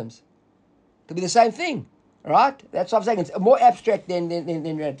 5 items. It could be the same thing. Right? That's what I'm saying. It's more abstract than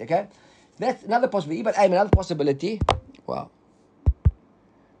reality, okay? That's another possibility. But another possibility. Wow.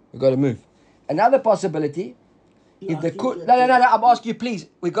 We've got to move. Another possibility. If the no, I'm asking you, please.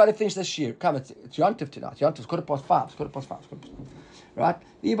 We've got to finish this year. Come, it's Yontif tonight. Yontif, it's 5:15. It's 5:15. Right?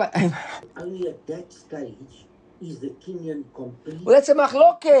 Only at that stage is the Kenyan complete. Well, that's a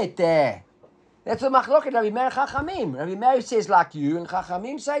machloket there. That's a machloket. Rabbi Meir Chachamim. Rabbi Meir says like you, and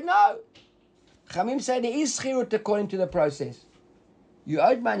Chachamim say no. Chachamim say there is schirut according to the process. You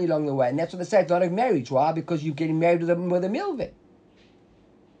owed money along the way, and that's what they say. It's not a marriage. Why? Because you're getting married with a milveh.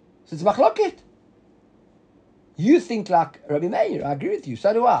 So it's machloket. You think like Rabbi Meir. I agree with you.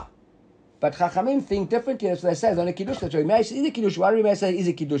 So do I. But Chachamim think differently. That's what they say. It's not a Kiddushin. So Rabbi Meir says, is a Kiddushin. Why Rabbi Meir says, is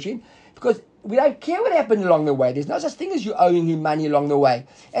a Kiddushin? Because we don't care what happened along the way. There's no such thing as you owing him money along the way.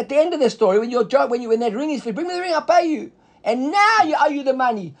 At the end of the story, when that ring is free, bring me the ring, I'll pay you. And now you owe you the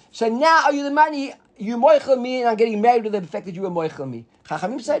money. So now I owe you the money, you moichel me, and I'm getting married with the fact that you were moichel me.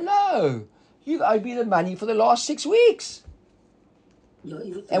 Chachamim say, no, you owed me the money for the last 6 weeks.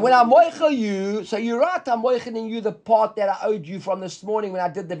 And when I moichel you, so you're right, I'm moicheling you the part that I owed you from this morning when I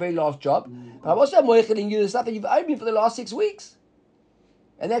did the very last job. But I'm also moicheling you the stuff that you've owed me for the last 6 weeks.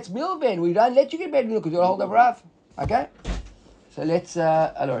 And that's milven. We don't let you get married because you're a hold of Rav. Okay? So let's,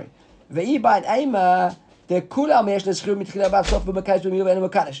 Alori.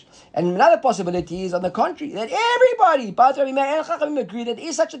 And another possibility is on the contrary, that everybody, both Rabbi Meir and Chachamim, agree that there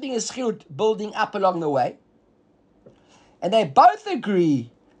is such a thing as schirut building up along the way. And they both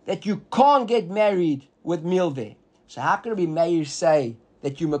agree that you can't get married with milveh. So how can Rabbi Meir say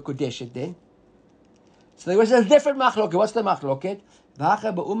that you mekudesh it then? So there was a different machloket. What's the machloket?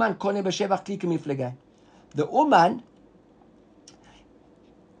 The uman,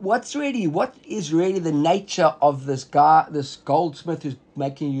 what is really the nature of this guy, this goldsmith who's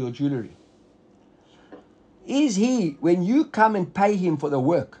making your jewelry? Is he, when you come and pay him for the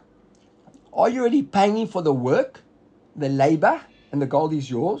work, are you already paying him for the work, the labor, and the gold is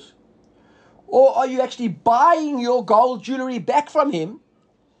yours? Or are you actually buying your gold jewelry back from him?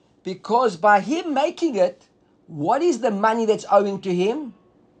 Because by him making it, what is the money that's owing to him?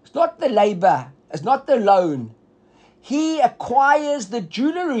 It's not the labor. It's not the loan. He acquires the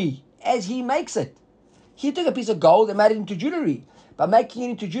jewelry as he makes it. He took a piece of gold and made it into jewelry. By making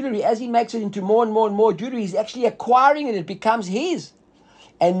it into jewelry, as he makes it into more and more and more jewelry, he's actually acquiring it. It becomes his.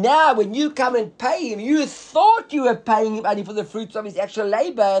 And now when you come and pay him, you thought you were paying him only for the fruits of his actual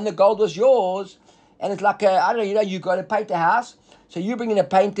labor and the gold was yours. And it's like, you got to paint a house. So you bring in a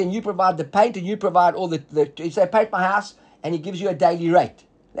painter and you provide the paint and you provide all the you say, paint my house, and he gives you a daily rate.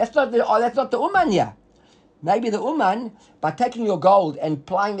 That's not the uman here. Maybe the uman, by taking your gold and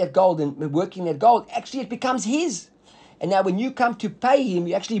applying that gold and working that gold, actually it becomes his. And now when you come to pay him,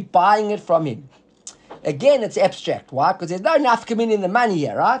 you're actually buying it from him. Again, it's abstract. Why? Because there's no nafkamin in the money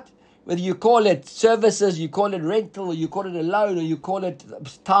here, right? Whether you call it services, you call it rental, or you call it a loan, or you call it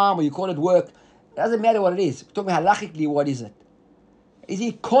time, or you call it work. It doesn't matter what it is. We're talking halachically, what is it? Is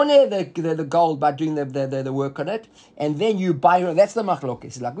he kone the gold by doing the work on it, and then you buy it? That's the machlok.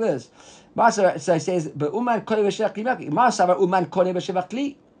 It's like this. So it says, "Uman kone b'shevach kli." Masavar uman kone b'shevach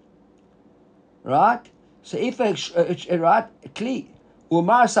kli. Right. So if right kli,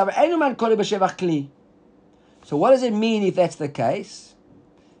 umar savar ein uman kone b'shevach kli. So what does it mean if that's the case?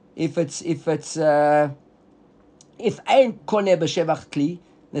 If ein kone b'shevach kli,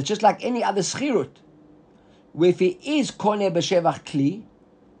 it's just like any other schirut. If he is koneh b'shevach kli,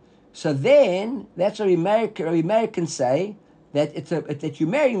 so then that's what Americans say that that you're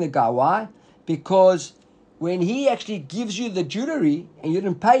marrying the guy. Why? Because when he actually gives you the jewelry and you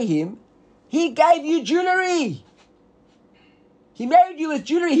didn't pay him, he gave you jewelry. He married you with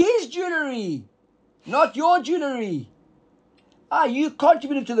jewelry, his jewelry, not your jewelry. You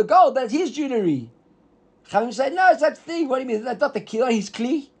contributed to the gold, but it's his jewelry. Chavim say, no, it's that thing. What do you mean? That's not the key, his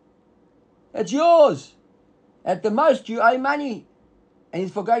kli. It's yours. At the most, you owe money, and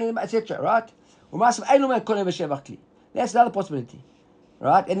he's forgoing, etc. Right? That's another possibility,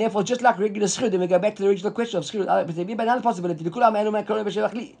 right? And therefore, just like regular schud, then we go back to the original question of schud. Another possibility: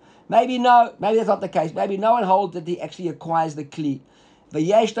 maybe no, maybe that's not the case. Maybe no one holds that he actually acquires the kli. But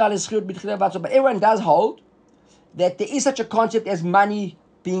everyone does hold that there is such a concept as money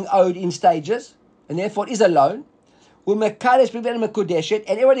being owed in stages, and therefore it is a loan. And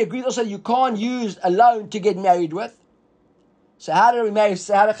everybody agrees also you can't use a loan to get married with. So how do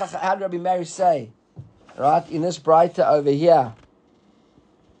Rabbi Meir say? Right, in this brighter over here.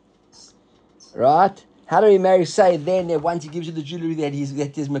 Right? How do Rabbi Meir say then that once he gives you the jewelry that is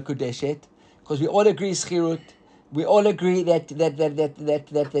mekudeshet? Because we all agree schirut. We all agree that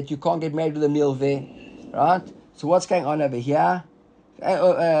you can't get married with a milveh. Right? So what's going on over here? He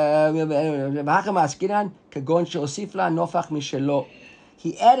added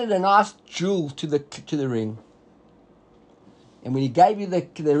a nice jewel to the ring, and when he gave you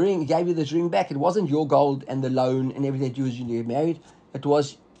the ring, he gave you this ring back. It wasn't your gold and the loan and everything that you was to get married. It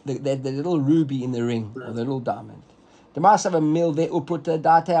was the little ruby in the ring, or the little diamond. Because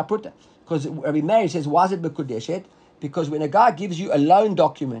Rabbi Meir says, why is it mekudeshet? Because when a guy gives you a loan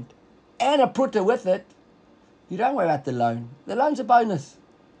document and a pruta with it, you don't worry about the loan. The loan's a bonus.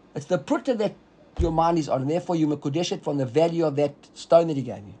 It's the pruta that your mind is on, and therefore you mekudesh it from the value of that stone that he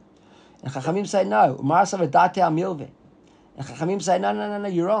gave you. And Chachamim say no. And Chachamim say no,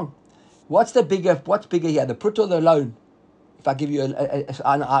 you're wrong. What's bigger here, the pruta or the loan? if I give you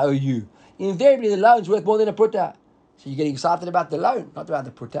an IOU. Invariably, the loan's worth more than a pruta. So you're getting excited about the loan, not about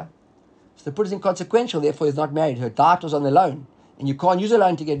the pruta. So the pruta is inconsequential, therefore he's not married. Her dot was on the loan. And you can't use a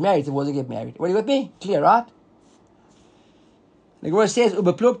loan to get married, so it wasn't get married. What are you with me? Clear, right? The Gemara says,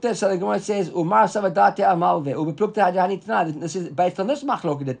 Ubeplukta, so the Gemara says, Umar Savadate Amalve, Ubeplukta Hajanitna. This is based on this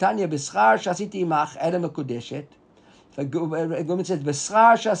machlok, the Tanya Beschar Shasiti Mach, Adam Kudeshet. The woman says,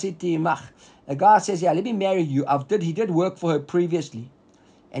 Beschar Shasiti Mach. A guy says, yeah, let me marry you. He did work for her previously,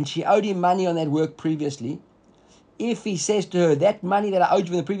 and she owed him money on that work previously. If he says to her, that money that I owed you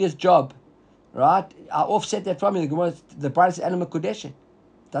from the previous job, right, I offset that from you, the bride says, Adam Kudeshet.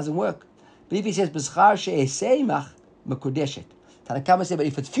 Doesn't work. But if he says, Beschar She'esei Mach, Mekudeshet. Tanakama said, but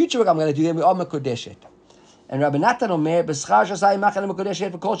if it's future work I'm going to do, then we are Mekudeshet. And Rabbi Natan Omer, Beschar Shasai Mach and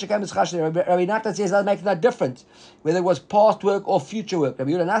Mekudeshet, for Kol Shekam Beschar. Rabbi Natan says that makes no difference whether it was past work or future work.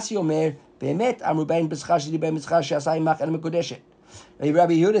 Rabbi Yehuda Nasi Omer, Be'emet, Amru Bein Beschar Shili Bein Beschar Shasai Mach and Mekudeshet.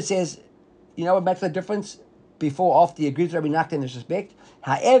 Rabbi Yehuda says, you know what makes the difference? Before or after he agrees with Rabbi Natan in this respect.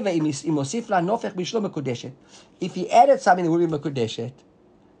 However, if he added something that would be Mekudeshet,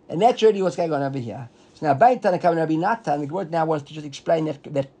 and that's really what's going on over here. So now, Bain Tanakam and Rabbi Natan, the Gemara now wants to just explain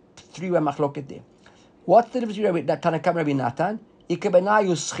that three-way machloket there. What's the difference between Tanakam and Rabbi Natan?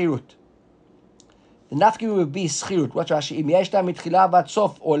 Ikebenayu schirut. The nafki would be schirut. What's Rashi? Im yeshta mitchila vat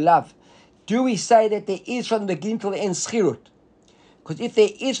sof or lav. Do we say that there is from the beginning till the end schirut? Because if there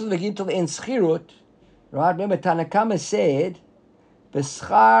is from the beginning till the end schirut, right? Remember, Tanakama said,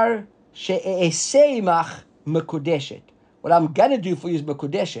 "Beschar she'esei mach mekudeshet." What I'm gonna do for you is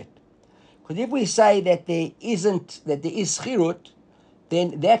mekudeshet. Because if we say that there is schirut,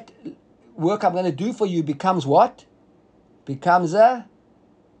 then that work I'm going to do for you becomes what? Becomes a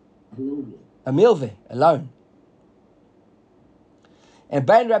milve, a loan. And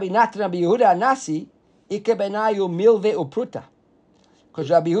Bain Rabbi Natan Rabbi Yehuda Nasi, Ike benayu milve upruta. Because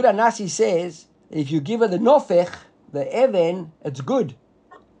Rabbi Yehuda Nasi says, if you give her the nofech, the even, it's good.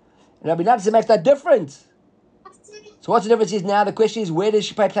 And Rabbi Natan says, makes that difference. So what's the difference is now? The question is, where does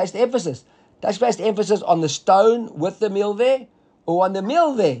she place the emphasis? Does she place the emphasis on the stone with the milve, or on the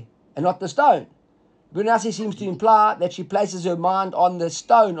milve and not the stone? Rabbi Nasi seems to imply that she places her mind on the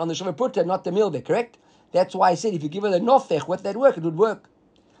stone, on the shavaputa, not the milve, correct? That's why I said, if you give her the nofech with that work, it would work.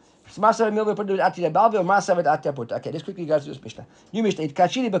 Okay, let's quickly go through this Mishnah. New Mishnah. It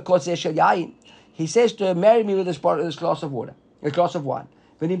kashiri because he says to her, marry me with this glass of water, a glass of wine.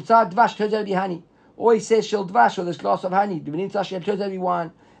 Or he says she'll dvash with this glass of honey. She'll turns out to be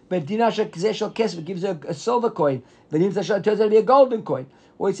wine. But dinar kesef gives her a silver coin. Turns out to be a golden coin.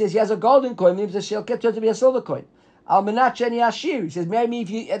 Or he says he has a golden coin. She'll turns out to be a silver coin. He says, marry me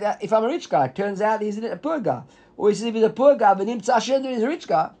if I'm a rich guy. Turns out he's a poor guy. Or he says if he's a poor guy, he's a rich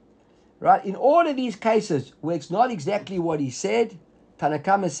guy. Right? In all of these cases where it's not exactly what he said,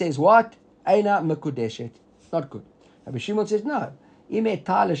 Tanakama says what? Eina mekudeshet. Not good. Rabbi Shimon says no. Rabbi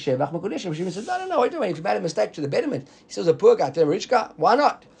Shimon says no, wait a minute. If you made a mistake to the betterment, he says a poor guy to a rich guy, why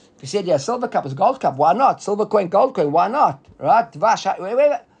not? If he said yeah, silver cup is gold cup, why not? Silver coin, gold coin, why not? Right?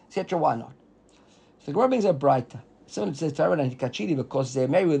 Etc. Why not? So the Gemara brings a brighter. Someone says because they're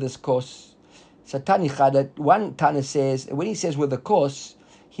married with this course. So Tani Chada, one Tana says, when he says with the course,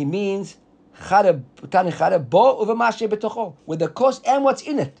 he means Tani Chada bo uvamashe betocho, with the course and what's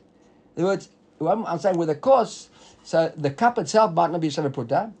in it. In other words, I'm saying with the course, so the cup itself might not be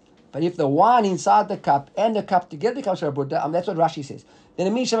Shavaputa, but if the wine inside the cup and the cup together becomes Shavaputa, that's what Rashi says. Then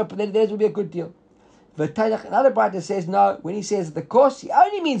it means Shavaputa, that would be a good deal. But another brother says no, when he says the course, he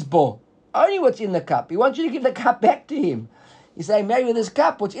only means bo. Only what's in the cup. He wants you to give the cup back to him. He's saying, marry with this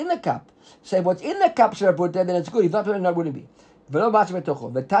cup, what's in the cup. Say what's in the cup should I put there, then it's good. If not, no, it wouldn't be.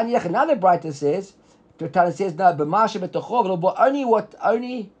 The Tanya, another brighter says, no,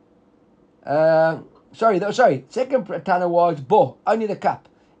 second Tana was bo, only the cup,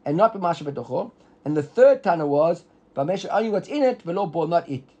 and not b'masha b'tocho. And the third Tana was, only what's in it, v'lo bo, not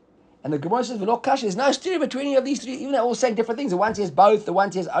it. And the Gemara says, "V'lo kasha." There's no stereo between any of these three. Even though they're all saying different things. The one says both. The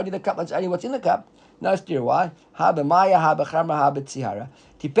one says only the cup. That's only what's in the cup. No stereo. Why? Ha b'maya, ha b'chamra, ha b'tzihara.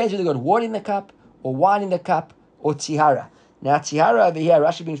 Depends whether you got water in the cup, or wine in the cup, or tzihara. Now tzihara over here,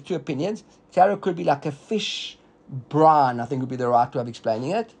 Rashi brings two opinions. Tzihara could be like a fish brine. I think would be the right way of explaining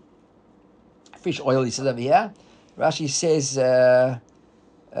it. Fish oil. He says over here. Rashi says.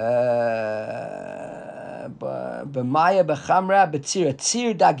 B'maya b'chamra b'tzira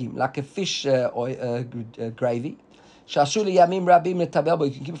tzir dagim, like a fish gravy. Shasuli yamim rabim letabel, but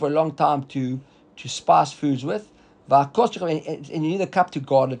you can keep it for a long time to spice foods with. And you need a cup to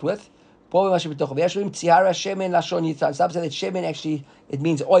guard it with. Some say that shemen actually, it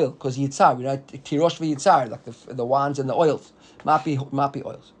means oil, because yitzar, tirosh v'yitzar, like the wines and the oils, mapi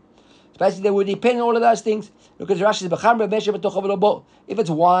oils. So basically, they would depend on all of those things. Look at Rashi says, if it's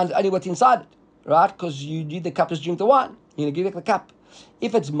wine, only what's inside it, right? Because you need the cup to drink the wine. You're going to give it the cup.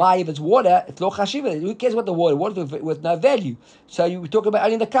 If it's if it's water, it's lo chashiva. Who cares what the water? Water with no value. So you talk about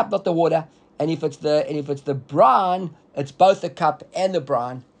only the cup, not the water. And if it's the brine, it's both the cup and the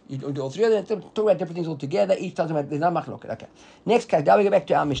brine. You do all three of them. Talk about different things altogether. Each tells them there's no machloket. Okay. Next case. Now we go back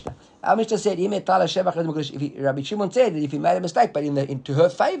to our Mishnah. Our Mishnah said, Rabbi Shimon said that if he made a mistake, but into her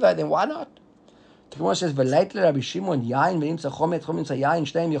favor, then why not? The Gemara says, Rabbi Shimon yain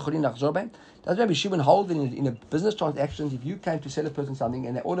does Rabbi Shimon hold in a business transaction, if you came to sell a person something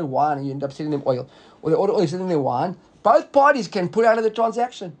and they ordered wine and you end up selling them oil, or they order oil selling them wine, both parties can pull out of the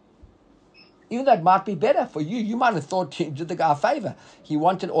transaction. Even though it might be better for you. You might have thought you did the guy a favor. He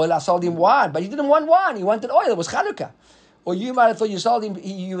wanted oil, I sold him wine. But he didn't want wine, he wanted oil. It was Chanukah. Or you might have thought you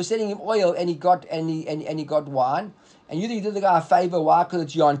were selling him oil and he got wine. And you think you did the guy a favor, why? Because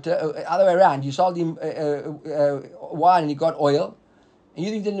it's Yonta. Other way around, you sold him wine and he got oil. And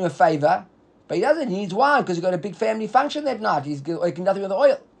you think you did him a favor. But he doesn't, he needs wine because he got a big family function that night. He's making nothing with the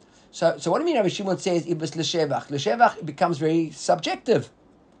oil. So what do you mean Rabbi Shimon says if it's l'shevach? L'shevach becomes very subjective.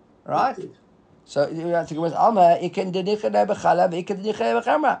 Right? So it was Alma, it can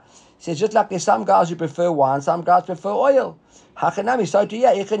says just like there's some guys who prefer wine, some guys prefer oil. So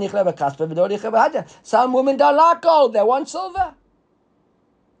some women don't like gold, they want silver.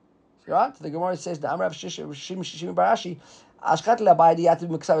 Right? The Gemara says the Amrav Shishim Barashi. We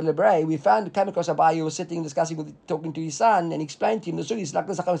came across Abai who was sitting discussing talking to his son and explained to him the story. He's like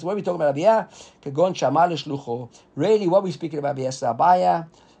this. What are we talking about here? Really, what we're speaking about here is Abaya.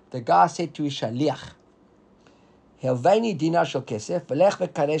 The guy said to his shaliach, "Helveni dinar shel kesef, v'lech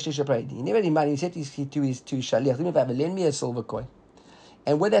v'karesh l'shaprei." He never had money. He said to his shaliach, "Lend me a silver coin,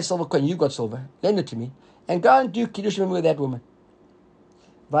 and with that silver coin, you got silver. Lend it to me, and go and do Kiddushin with that woman."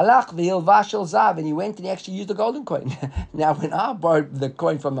 Valach v'hilva shel zav, and he went and he actually used the golden coin. Now, when I borrowed the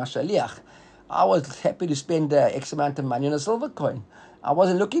coin from my shaliach, I was happy to spend X amount of money on a silver coin. I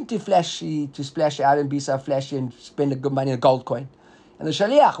wasn't looking to splash out and be so flashy and spend a good money on a gold coin. And the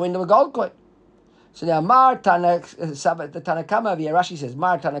shaliach went to a gold coin. So now, the Tanakama via Rashi says,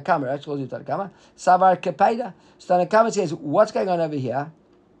 Mar Tanakama, right? Calls you Tanakama. Savar Kepeda. So Tanakama says, what's going on over here?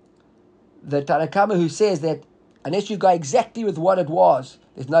 The Tanakama who says that unless you go exactly with what it was,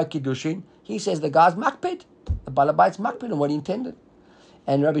 there's no Kiddushin. He says the guy's makpid. The balabait's makpid on what he intended.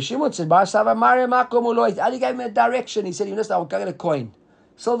 And Rabbi Shimon said, Bar Savar Maria Makom Uloid. Ali gave him a direction. He said, you know, I'll go get a coin.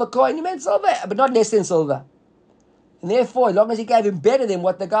 Silver coin. He meant silver, but not less than silver. And therefore, as long as he gave him better than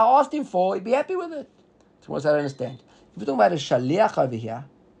what the guy asked him for, he'd be happy with it. So what I don't understand. If we're talking about a shaliach over here,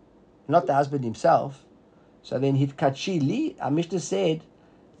 not the husband himself, so then hitkachi li, our Mishnah said,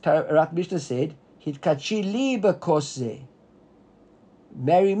 hitkachi li bekose.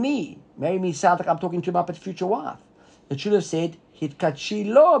 Marry me. Marry me sounds like I'm talking to my future wife. It should have said,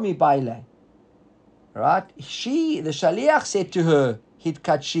 hitkachi lo mi baile. Right? The shaliach said to her,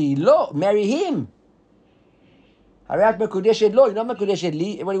 hitkachi lo, marry him. You're not Mekudeshed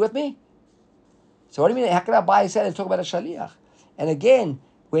Li. Everybody with me? So what do you mean? How can I buy and sell and talk about a shaliach? And again,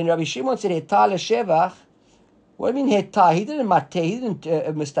 when Rabbi Shimon said Hetah l'shevach, what do you mean Hetah? He didn't mateh. He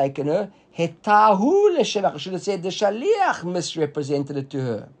didn't mistaken her. Hetahu l'shevach. Should have said the shaliach misrepresented it to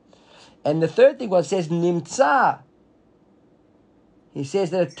her. And the third thing was, it says nimtza. He says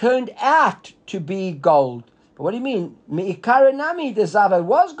that it turned out to be gold. But what do you mean? Me'ikaranami, the zava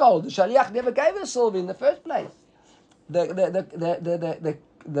was gold. The shaliach never gave her silver in the first place. The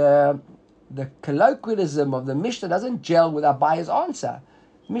colloquialism of the Mishnah doesn't gel with Abaya's answer.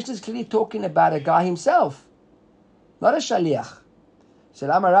 The Mishnah is clearly talking about a guy himself, not a shaliach. So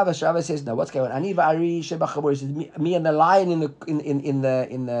Lama Rava says, no, what's going on? Ani va'ari shebachabur. He says, me and the lion in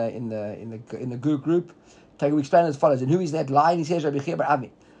the group. We explain as follows. And who is that lion? He says, Rabbi Chia bar Avni.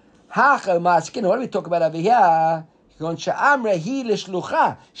 Hacha maskin. What do we talk about over here?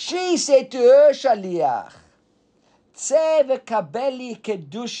 She said to her shaliach,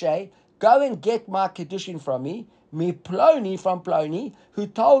 go and get my Kiddushin from me Ploni from Ploni, who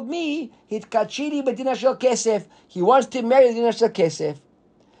told me hitkachili b'dina shel kesef. He wants to marry the dina shel kesef.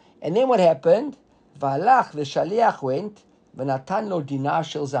 And then what happened? Valach, the shaliach went, v'natan lo dinar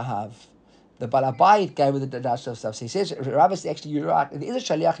shel zahav. The balabayit gave with the dinar shel zahav. So he says, Rabbi, actually you're right. There is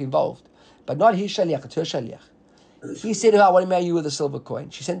a shaliach involved, but not his shaliach, it's her shaliach. He said to her, I want to marry you with a silver coin.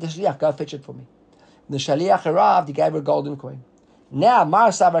 She sent the shaliach, go fetch it for me. The shaliach arrived, he gave her a golden coin. Now,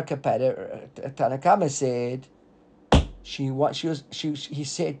 Mar Savar Kapeda, Tanakama said, He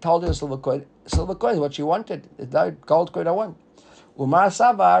said, told her a silver coin. Silver coin is what she wanted. There's no gold coin I want. Umar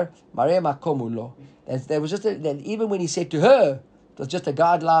Savar Mare Makomulo. There was just that even when he said to her, it was just a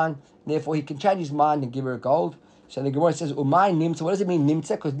guideline. Therefore, he can change his mind and give her gold. So the Gemara says, Umay Nimtza. What does it mean,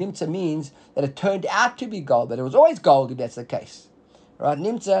 Nimtza? Because Nimtza means that it turned out to be gold, that it was always gold if that's the case. Right?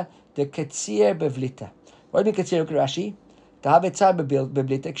 Nimtza, the Ketzir Bevlita. What do you mean Ketzir Rashi? Tahavetzar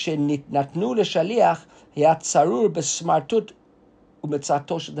Bevlita, Kshenatnu L'Shaliach, Yatzarur Besmartut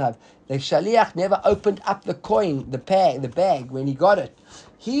Umetzato Shadav. The Shaliach never opened up the coin, the bag, when he got it.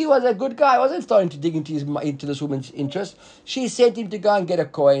 He was a good guy. He wasn't starting to dig into this woman's interest. She sent him to go and get a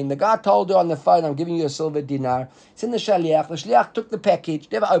coin. The guy told her on the phone, I'm giving you a silver dinar. It's in the Shaliach. The Shaliach took the package,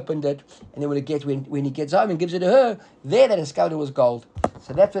 never opened it, and then when he gets home and gives it to her, there they discovered it was gold.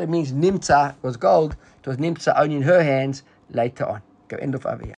 So that's what it means. Nimtza was gold. It was Nimtza only in her hands later on. Go end of over here.